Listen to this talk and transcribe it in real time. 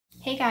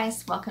Hey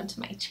guys, welcome to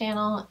my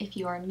channel. If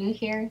you are new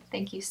here,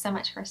 thank you so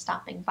much for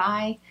stopping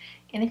by.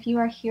 And if you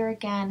are here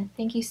again,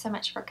 thank you so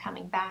much for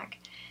coming back.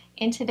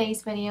 In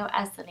today's video,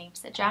 as the name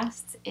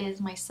suggests, is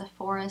my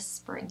Sephora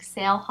Spring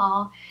Sale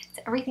haul. It's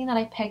everything that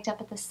I picked up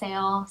at the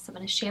sale. So I'm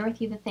going to share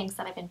with you the things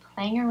that I've been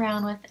playing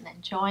around with and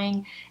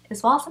enjoying,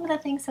 as well as some of the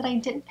things that I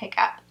didn't pick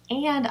up.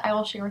 And I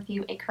will share with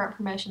you a current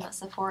promotion that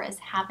Sephora is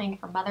having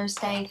for Mother's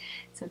Day.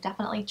 So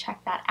definitely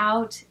check that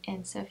out.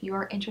 And so if you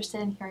are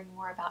interested in hearing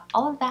more about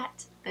all of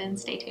that, then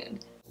stay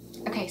tuned.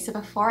 Okay, so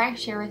before I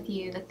share with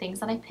you the things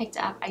that I picked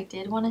up, I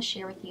did want to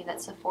share with you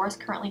that Sephora is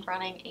currently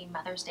running a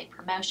Mother's Day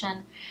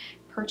promotion.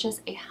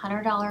 Purchase a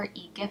 $100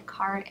 e-gift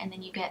card and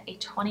then you get a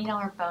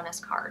 $20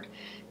 bonus card.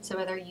 So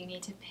whether you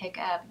need to pick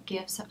up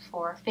gifts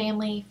for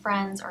family,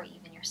 friends, or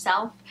even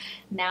yourself,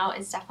 now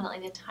is definitely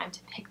the time to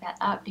pick that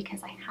up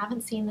because I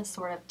haven't seen this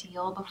sort of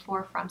deal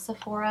before from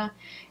Sephora.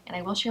 And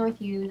I will share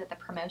with you that the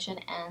promotion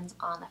ends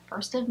on the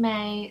 1st of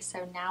May,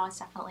 so now is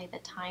definitely the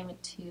time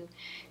to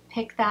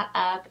pick that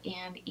up.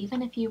 And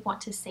even if you want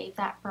to save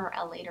that for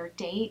a later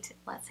date,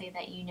 let's say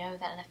that you know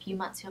that in a few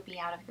months you'll be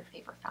out of your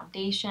favorite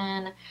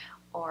foundation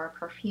or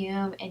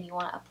perfume and you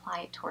want to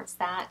apply it towards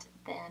that,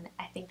 then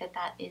I think that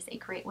that is a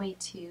great way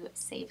to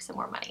save some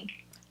more money.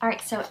 Alright,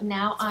 so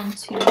now on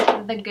to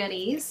the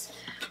goodies.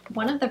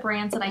 One of the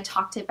brands that I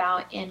talked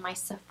about in my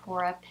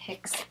Sephora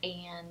picks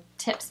and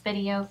tips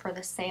video for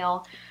the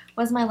sale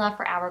was my love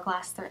for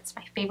Hourglass. It's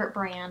my favorite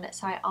brand,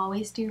 so I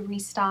always do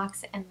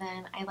restocks, and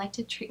then I like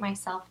to treat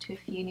myself to a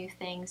few new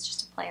things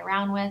just to play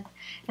around with,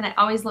 and I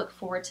always look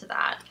forward to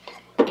that.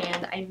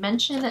 And I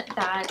mentioned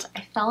that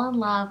I fell in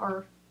love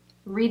or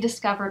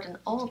rediscovered an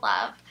old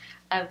love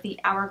of the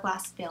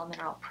Hourglass Veil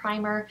Mineral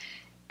Primer.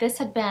 This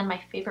had been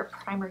my favorite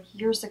primer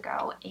years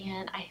ago,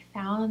 and I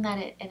found that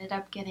it ended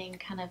up getting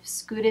kind of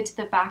scooted to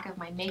the back of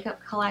my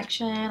makeup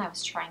collection. I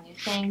was trying new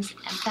things,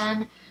 and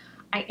then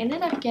I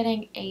ended up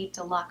getting a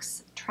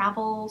deluxe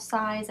travel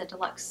size, a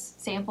deluxe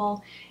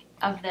sample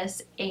of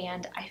this,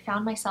 and I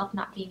found myself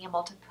not being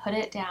able to put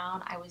it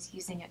down. I was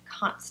using it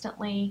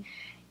constantly,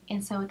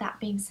 and so with that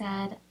being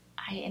said,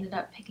 I ended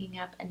up picking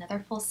up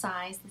another full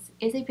size. This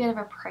is a bit of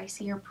a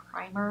pricier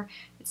primer.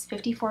 It's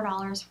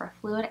 $54 for a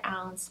fluid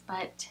ounce,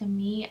 but to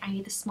me, I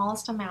need the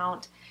smallest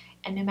amount,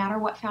 and no matter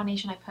what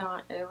foundation I put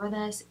on over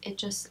this, it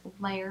just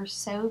layers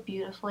so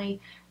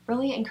beautifully,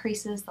 really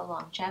increases the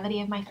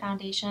longevity of my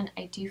foundation.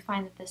 I do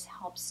find that this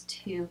helps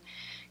to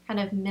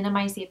kind of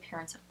minimize the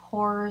appearance of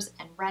pores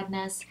and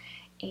redness,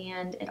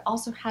 and it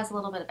also has a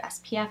little bit of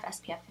SPF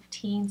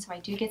 15, so I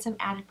do get some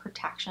added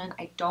protection.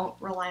 I don't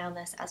rely on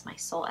this as my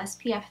sole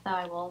SPF though,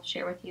 I will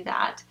share with you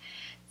that.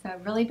 So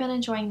I've really been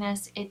enjoying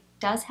this. It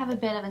does have a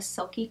bit of a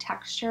silky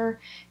texture,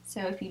 so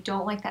if you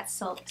don't like that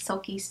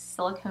silky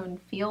silicone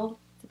feel,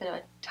 it's a bit of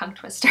a tongue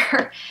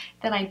twister,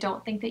 then I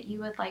don't think that you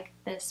would like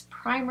this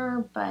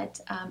primer, but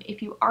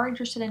if you are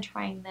interested in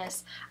trying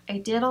this, I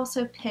did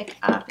also pick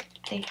up,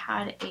 they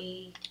had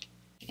a,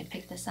 you can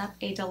pick this up,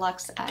 a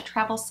deluxe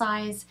travel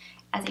size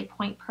as a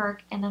point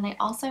perk, and then they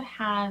also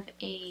have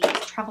a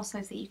travel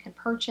size that you can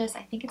purchase.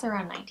 I think it's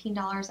around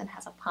 $19 and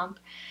has a pump.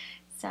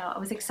 So I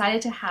was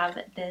excited to have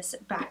this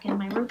back in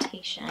my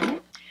rotation.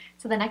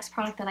 So the next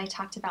product that I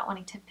talked about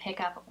wanting to pick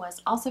up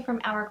was also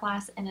from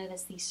Hourglass, and it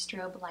is the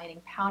strobe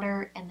lighting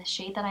powder, and the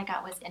shade that I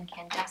got was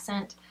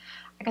Incandescent.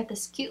 I got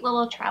this cute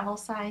little travel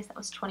size that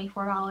was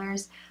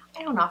 $24.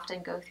 I don't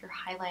often go through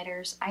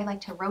highlighters. I like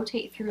to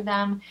rotate through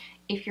them.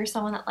 If you're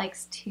someone that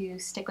likes to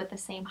stick with the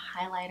same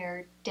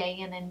highlighter day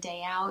in and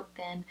day out,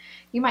 then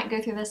you might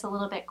go through this a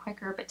little bit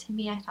quicker, but to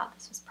me, I thought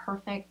this was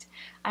perfect.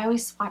 I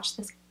always swatch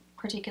this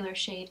particular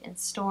shade in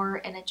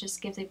store, and it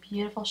just gives a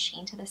beautiful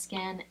sheen to the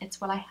skin.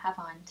 It's what I have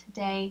on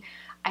today.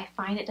 I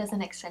find it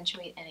doesn't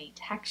accentuate any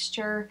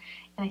texture,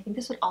 and I think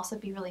this would also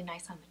be really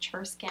nice on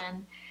mature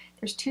skin.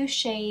 There's two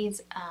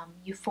shades,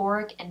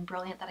 Euphoric and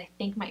Brilliant, that I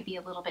think might be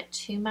a little bit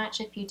too much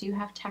if you do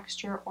have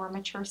texture or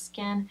mature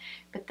skin,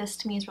 but this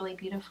to me is really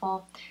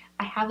beautiful.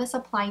 I have this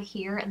applied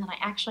here, and then I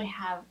actually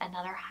have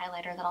another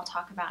highlighter that I'll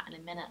talk about in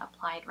a minute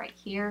applied right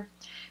here.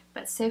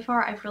 But so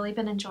far I've really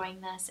been enjoying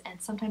this, and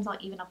sometimes I'll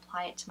even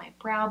apply it to my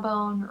brow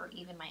bone or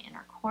even my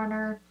inner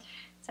corner.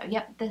 So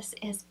yep, this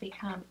has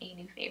become a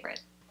new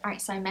favorite.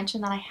 Alright, so I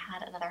mentioned that I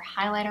had another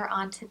highlighter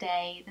on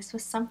today. This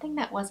was something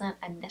that wasn't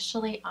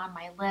initially on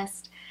my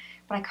list,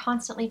 but I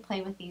constantly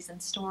play with these in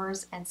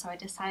stores, and so I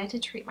decided to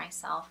treat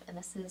myself, and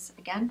this is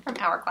again from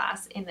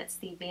Hourglass, and it's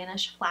the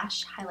Vanish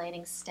Flash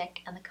Highlighting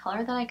Stick, and the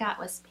color that I got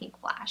was Pink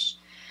Flash.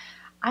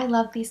 I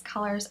love these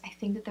colors. I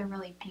think that they're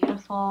really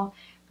beautiful,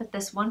 but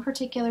this one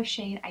particular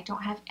shade, I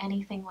don't have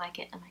anything like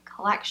it in my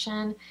collection.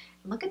 And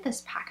look at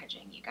this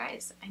packaging, you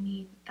guys. I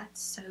mean,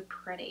 that's so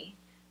pretty.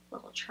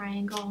 Little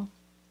triangle,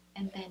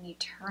 and then you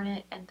turn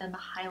it, and then the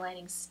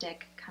highlighting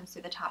stick comes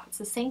through the top. It's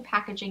the same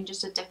packaging,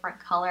 just a different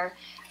color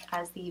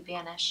as the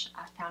Vanish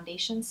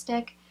foundation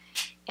stick.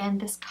 And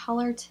this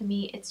color, to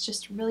me, it's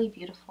just really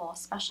beautiful,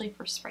 especially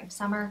for spring,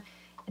 summer.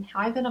 And how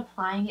I've been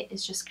applying it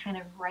is just kind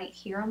of right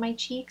here on my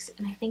cheeks,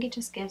 and I think it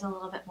just gives a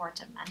little bit more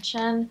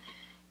dimension.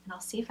 And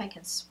I'll see if I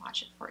can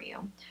swatch it for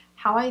you.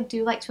 How I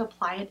do like to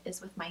apply it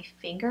is with my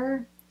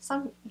finger.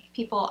 Some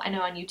people I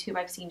know on YouTube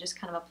I've seen just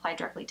kind of apply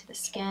directly to the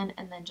skin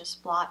and then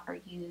just blot or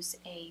use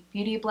a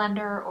beauty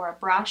blender or a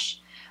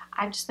brush.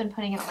 I've just been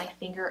putting it on my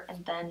finger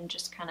and then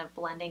just kind of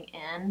blending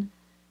in.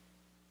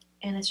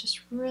 And it's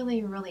just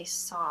really, really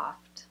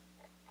soft.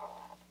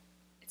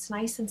 It's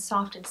nice and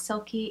soft and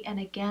silky, and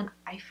again,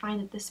 I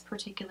find that this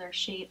particular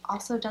shade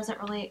also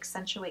doesn't really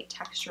accentuate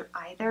texture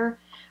either.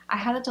 I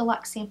had a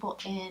deluxe sample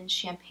in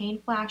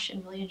Champagne Flash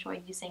and really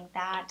enjoyed using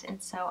that,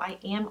 and so I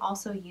am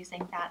also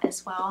using that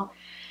as well.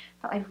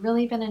 But I've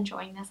really been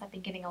enjoying this. I've been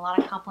getting a lot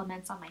of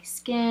compliments on my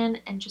skin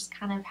and just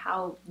kind of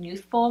how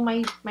youthful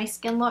my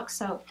skin looks,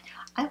 so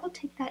I will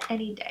take that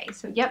any day.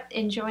 So yep,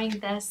 enjoying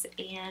this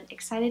and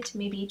excited to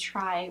maybe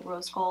try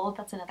Rose Gold.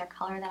 That's another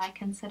color that I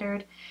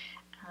considered.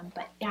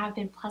 But yeah, I've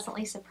been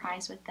pleasantly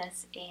surprised with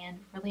this and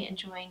really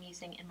enjoying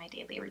using in my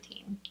daily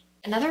routine.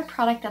 Another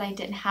product that I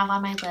didn't have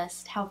on my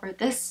list, however,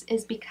 this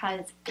is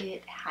because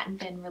it hadn't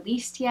been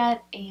released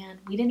yet and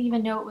we didn't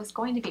even know it was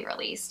going to be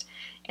released,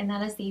 and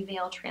that is the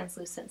Veil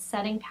Translucent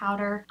Setting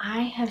Powder.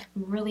 I have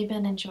really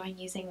been enjoying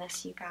using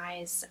this, you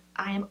guys.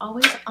 I am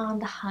always on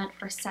the hunt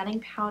for setting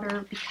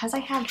powder because I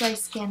have dry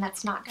skin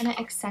that's not going to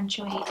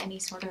accentuate any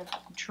sort of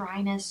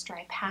dryness,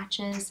 dry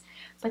patches,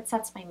 but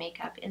sets my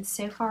makeup. And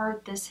so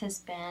far, this has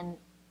been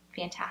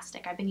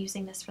fantastic. I've been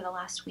using this for the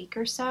last week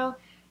or so,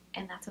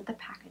 and that's what the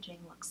packaging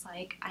looks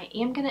like. I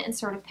am going to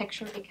insert a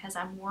picture because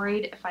I'm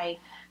worried if I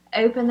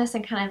open this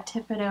and kind of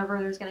tip it over,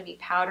 there's going to be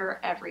powder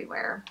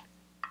everywhere.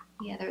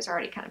 Yeah, there's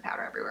already kind of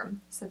powder everywhere.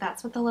 So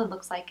that's what the lid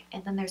looks like,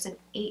 and then there's an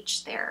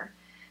H there.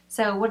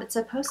 So what it's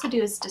supposed to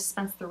do is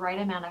dispense the right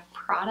amount of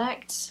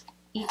product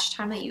each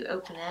time that you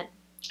open it.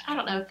 I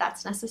don't know if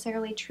that's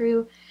necessarily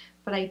true,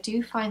 but I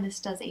do find this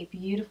does a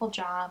beautiful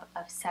job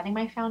of setting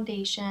my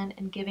foundation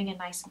and giving a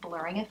nice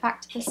blurring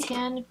effect to the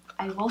skin.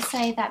 I will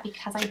say that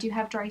because I do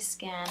have dry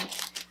skin,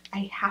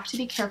 I have to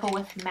be careful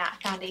with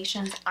matte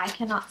foundations. I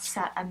cannot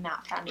set a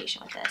matte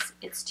foundation with this.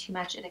 It's too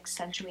much. It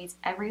accentuates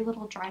every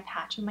little dry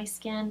patch of my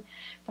skin.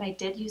 But I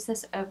did use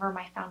this over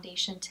my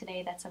foundation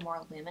today that's a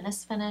more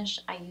luminous finish.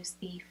 I used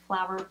the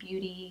Flower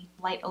Beauty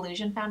Light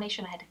Illusion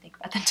Foundation. I had to think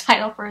about the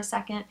title for a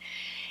second.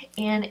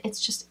 And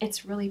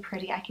it's really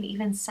pretty. I can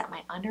even set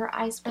my under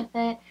eyes with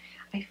it.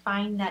 I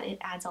find that it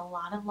adds a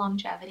lot of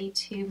longevity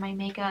to my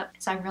makeup,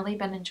 so I've really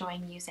been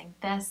enjoying using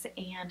this,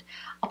 and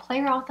I'll play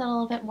around with it a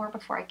little bit more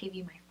before I give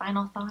you my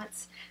final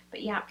thoughts.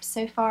 But yeah,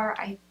 so far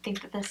I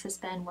think that this has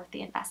been worth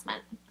the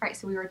investment. Alright,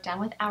 so we were done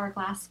with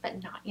Hourglass,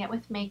 but not yet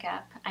with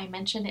makeup. I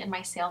mentioned in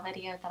my sale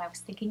video that I was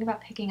thinking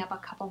about picking up a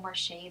couple more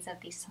shades of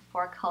the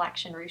Sephora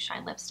Collection Rouge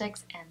Shine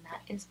lipsticks, and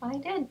that is what I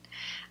did.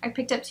 I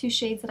picked up two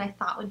shades that I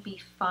thought would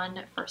be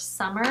fun for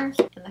summer,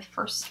 and the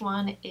first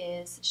one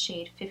is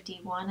shade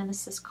 51, and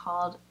this is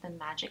called The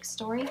Magic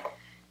Story,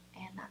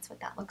 and that's what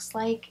that looks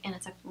like, and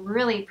it's a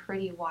really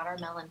pretty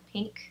watermelon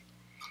pink.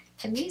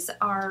 And these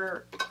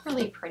are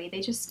really pretty.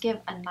 They just give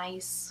a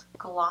nice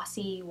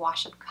glossy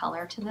wash of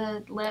color to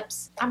the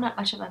lips. I'm not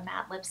much of a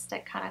matte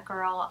lipstick kind of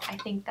girl. I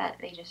think that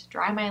they just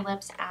dry my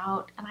lips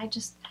out, and I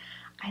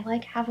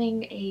like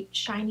having a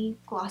shiny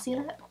glossy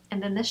lip.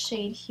 And then this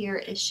shade here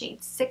is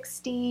shade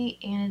 60,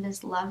 and it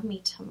is Love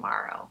Me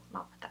Tomorrow. And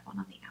I'll put that one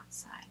on the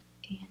outside.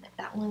 And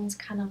that one's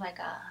kind of like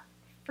a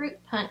fruit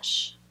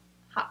punch,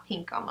 hot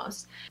pink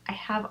almost. I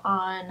have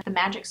on The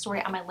Magic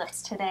Story on my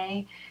lips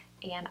today,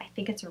 and I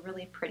think it's a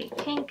really pretty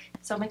pink,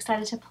 so I'm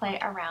excited to play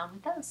around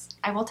with those.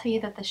 I will tell you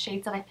that the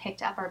shades that I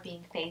picked up are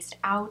being phased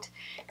out,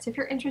 so if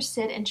you're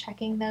interested in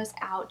checking those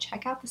out,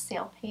 check out the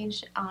sale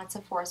page on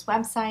Sephora's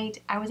website.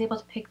 I was able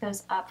to pick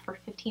those up for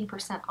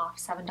 15% off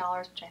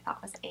 $7, which I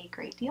thought was a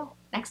great deal.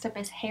 Next up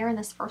is hair, and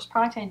this first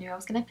product I knew I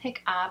was going to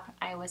pick up.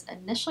 I was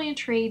initially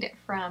intrigued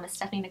from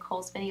Stephanie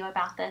Nicole's video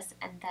about this,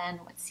 and then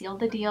what sealed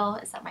the deal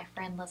is that my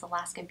friend Liz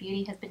Alaska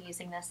Beauty has been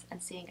using this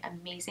and seeing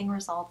amazing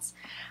results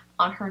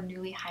on her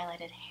newly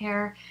highlighted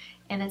hair,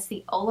 and it's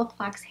the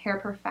Olaplex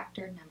Hair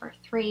Perfector number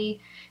 3.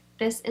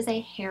 This is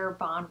a hair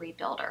bond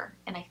rebuilder,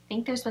 and I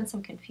think there's been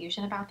some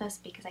confusion about this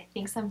because I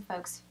think some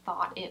folks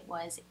thought it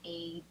was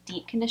a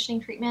deep conditioning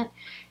treatment,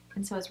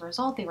 and so as a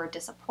result they were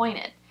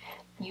disappointed.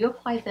 You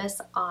apply this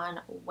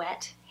on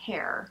wet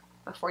hair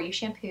before you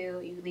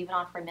shampoo. You leave it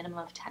on for a minimum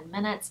of 10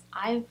 minutes.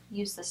 I've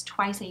used this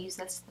twice. I used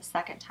this the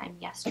second time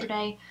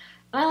yesterday,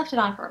 and I left it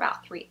on for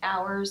about 3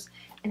 hours.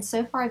 And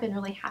so far I've been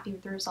really happy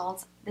with the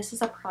results. This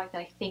is a product that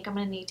I think I'm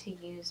going to need to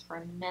use for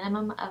a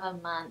minimum of a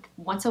month,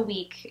 once a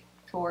week,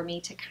 for me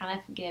to kind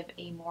of give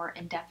a more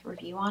in-depth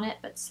review on it.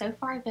 But so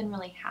far I've been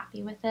really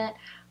happy with it.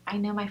 I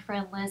know my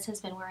friend Liz has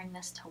been wearing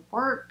this to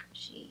work.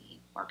 She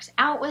works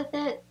out with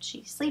it,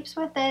 she sleeps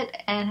with it,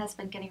 and has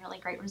been getting really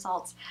great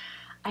results.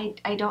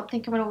 I don't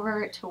think I'm going to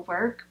wear it to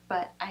work,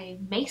 but I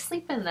may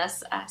sleep in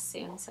this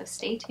soon, so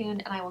stay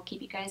tuned and I will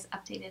keep you guys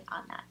updated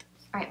on that.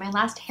 Alright, my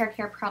last hair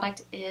care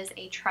product is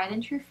a tried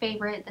and true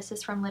favorite. This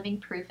is from Living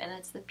Proof, and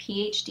it's the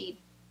PhD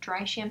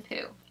Dry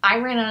Shampoo. I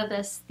ran out of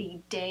this the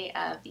day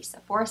of the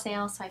Sephora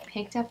sale, so I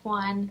picked up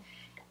one,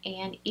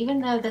 and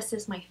even though this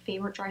is my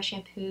favorite dry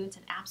shampoo, it's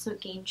an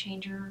absolute game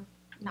changer.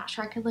 not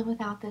sure I could live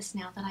without this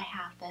now that I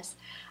have this.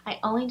 I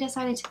only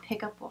decided to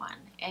pick up one,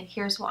 and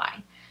here's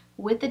why.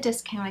 With the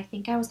discount, I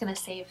think I was going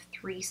to save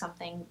 $3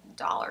 something.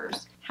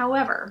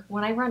 However,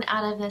 when I run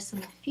out of this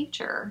in the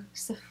future,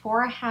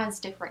 Sephora has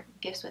different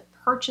gifts with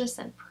purchase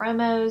and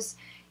promos,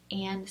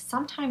 and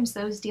sometimes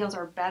those deals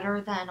are better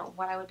than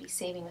what I would be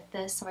saving with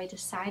this, so I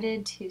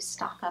decided to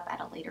stock up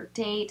at a later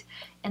date.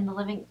 And the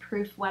Living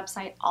Proof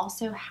website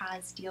also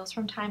has deals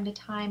from time to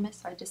time,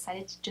 so I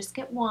decided to just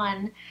get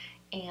one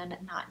and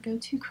not go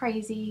too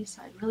crazy.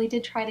 So I really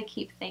did try to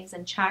keep things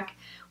in check.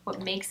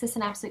 What makes this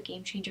an absolute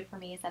game changer for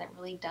me is that it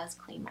really does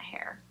clean my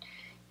hair.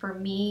 For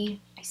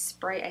me, I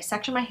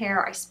section my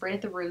hair, I spray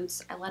at the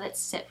roots, I let it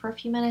sit for a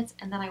few minutes,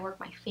 and then I work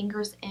my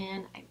fingers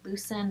in, I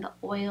loosen the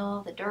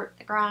oil, the dirt,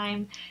 the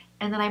grime,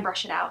 and then I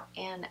brush it out.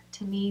 And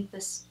to me,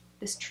 this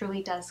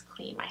truly does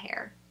clean my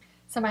hair.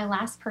 So my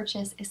last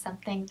purchase is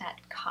something that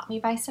caught me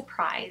by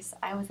surprise.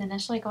 I was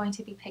initially going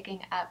to be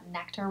picking up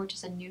Nectar, which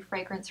is a new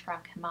fragrance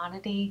from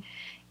Commodity,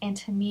 and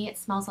to me it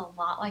smells a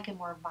lot like a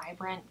more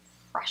vibrant,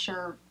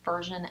 fresher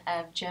version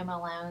of Jo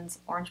Malone's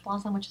Orange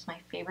Blossom, which is my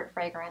favorite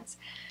fragrance.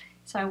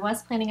 So I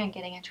was planning on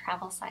getting a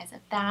travel size of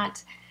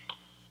that.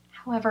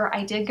 However,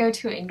 I did go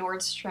to a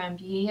Nordstrom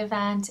beauty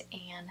event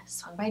and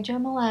swung by Jo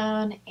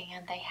Malone,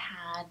 and they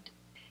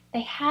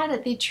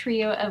had the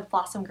trio of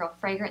Blossom Girl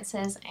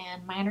fragrances,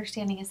 and my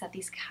understanding is that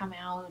these come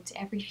out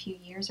every few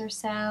years or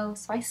so.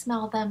 So I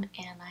smelled them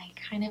and I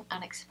kind of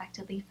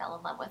unexpectedly fell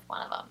in love with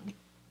one of them.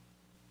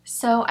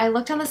 So I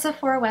looked on the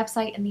Sephora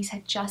website and these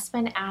had just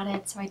been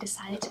added, so I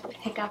decided to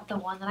pick up the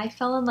one that I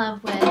fell in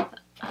love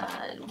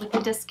with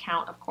the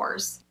discount, of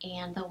course,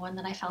 and the one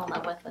that I fell in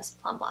love with was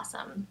Plum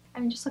Blossom. I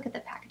mean, just look at the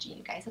packaging,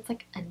 you guys. It's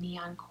like a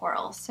neon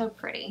coral, so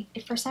pretty.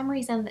 If for some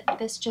reason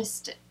this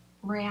just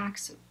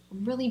reacts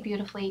really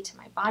beautifully to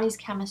my body's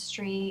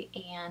chemistry,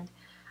 and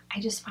I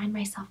just find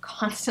myself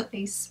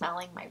constantly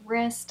smelling my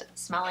wrist,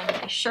 smelling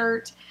my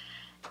shirt.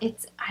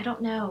 I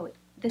don't know,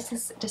 this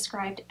is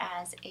described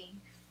as a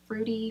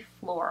fruity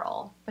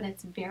floral, but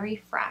it's very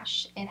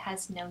fresh. It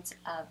has notes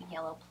of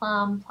yellow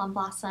plum, plum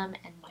blossom,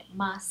 and white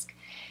musk.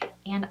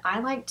 And I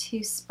like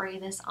to spray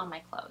this on my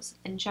clothes.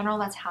 In general,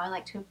 that's how I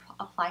like to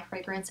apply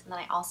fragrance, and then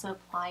I also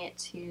apply it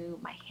to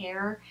my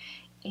hair.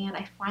 And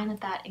I find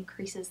that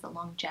increases the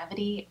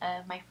longevity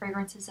of my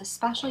fragrances,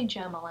 especially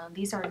Jo Malone.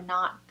 These are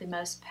not the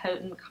most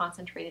potent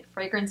concentrated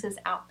fragrances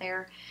out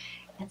there.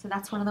 And so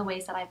that's one of the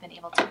ways that I've been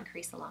able to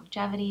increase the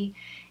longevity.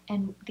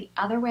 And the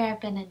other way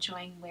I've been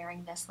enjoying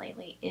wearing this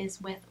lately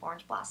is with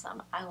Orange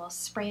Blossom. I will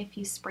spray a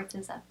few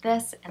spritzes of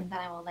this and then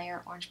I will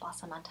layer Orange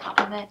Blossom on top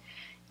of it.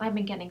 And I've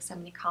been getting so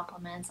many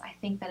compliments. I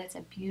think that it's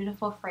a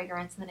beautiful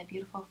fragrance and then a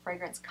beautiful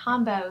fragrance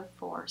combo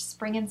for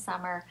spring and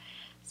summer.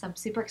 So I'm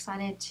super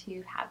excited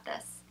to have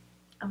this.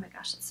 Oh my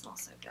gosh, it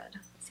smells so good.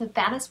 So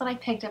that is what I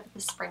picked up at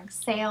the spring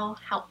sale.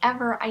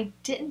 However, I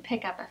didn't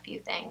pick up a few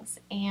things,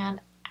 and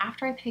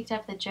after I picked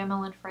up the Jo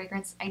Malone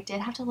fragrance, I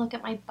did have to look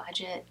at my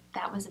budget.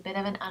 That was a bit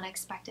of an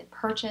unexpected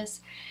purchase.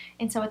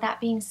 And so with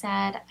that being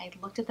said, I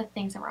looked at the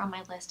things that were on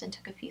my list and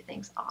took a few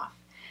things off.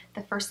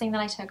 The first thing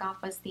that I took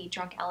off was the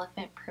Drunk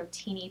Elephant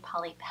Protini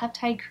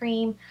Polypeptide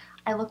Cream.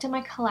 I looked at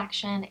my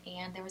collection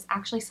and there was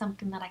actually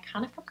something that I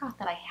kind of forgot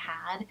that I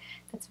had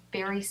that's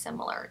very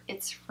similar.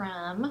 It's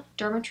from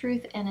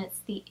Dermatruth and it's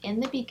the In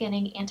the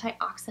Beginning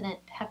Antioxidant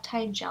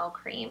Peptide Gel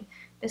Cream.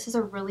 This is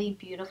a really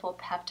beautiful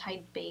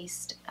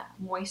peptide-based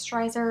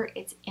moisturizer.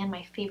 It's in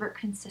my favorite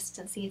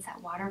consistency. It's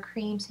that water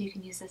cream, so you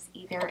can use this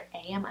either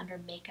AM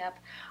under makeup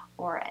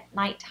or at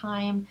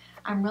nighttime.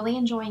 I'm really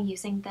enjoying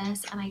using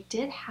this, and I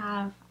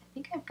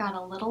think I've got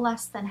a little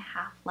less than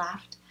half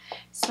left.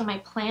 So my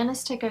plan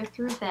is to go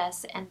through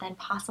this and then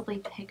possibly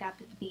pick up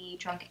the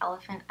Drunk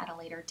Elephant at a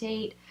later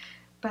date.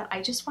 But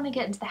I just want to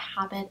get into the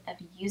habit of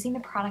using the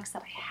products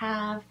that I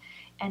have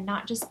and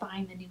not just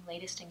buying the new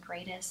latest and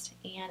greatest.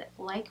 And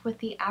like with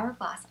the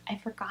Hourglass, I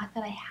forgot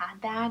that I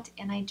had that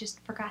and I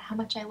just forgot how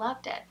much I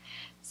loved it.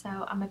 So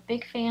I'm a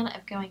big fan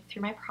of going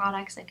through my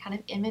products and kind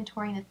of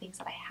inventorying the things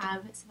that I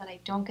have so that I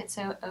don't get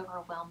so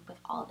overwhelmed with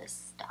all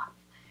this stuff.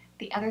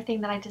 The other thing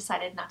that I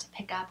decided not to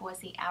pick up was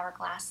the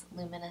Hourglass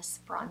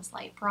Luminous Bronze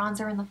Light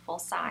Bronzer in the full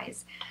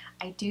size.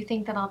 I do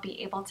think that I'll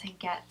be able to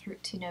get through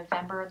to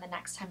November the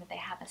next time that they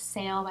have a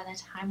sale by the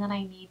time that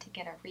I need to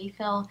get a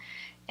refill.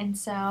 And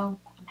so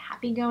I'm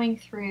happy going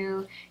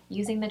through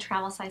using the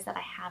travel size that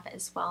I have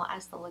as well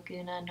as the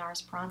Laguna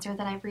NARS bronzer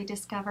that I've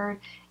rediscovered.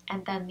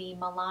 And then the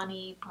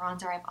Milani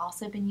bronzer I've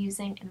also been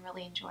using and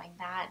really enjoying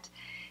that.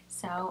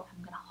 So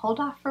I'm going to hold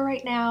off for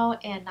right now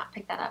and not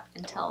pick that up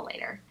until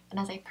later. And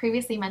as I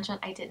previously mentioned,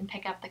 I didn't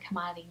pick up the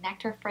Commodity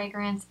Nectar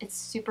fragrance. It's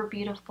super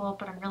beautiful,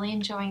 but I'm really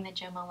enjoying the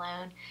Jo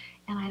Malone,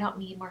 and I don't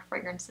need more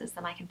fragrances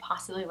than I can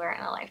possibly wear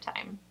in a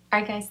lifetime.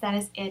 Alright guys, that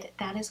is it.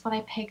 That is what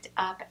I picked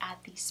up at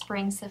the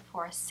Spring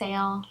Sephora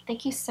sale.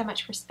 Thank you so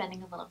much for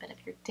spending a little bit of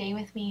your day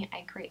with me.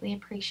 I greatly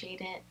appreciate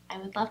it. I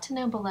would love to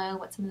know below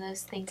what some of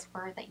those things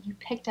were that you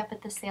picked up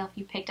at the sale, if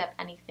you picked up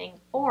anything,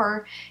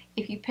 or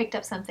if you picked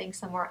up something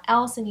somewhere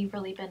else and you've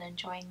really been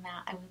enjoying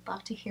that. I would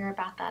love to hear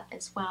about that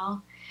as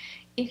well.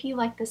 If you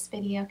like this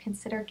video,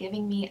 consider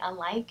giving me a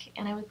like,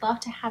 and I would love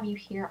to have you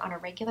here on a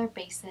regular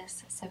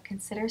basis, so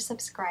consider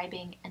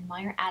subscribing, and while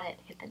you're at it,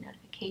 hit the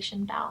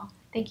notification bell.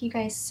 Thank you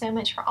guys so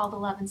much for all the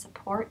love and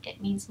support.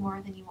 It means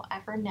more than you will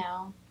ever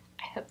know.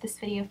 I hope this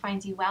video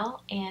finds you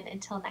well, and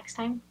until next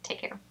time, take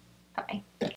care. Bye-bye.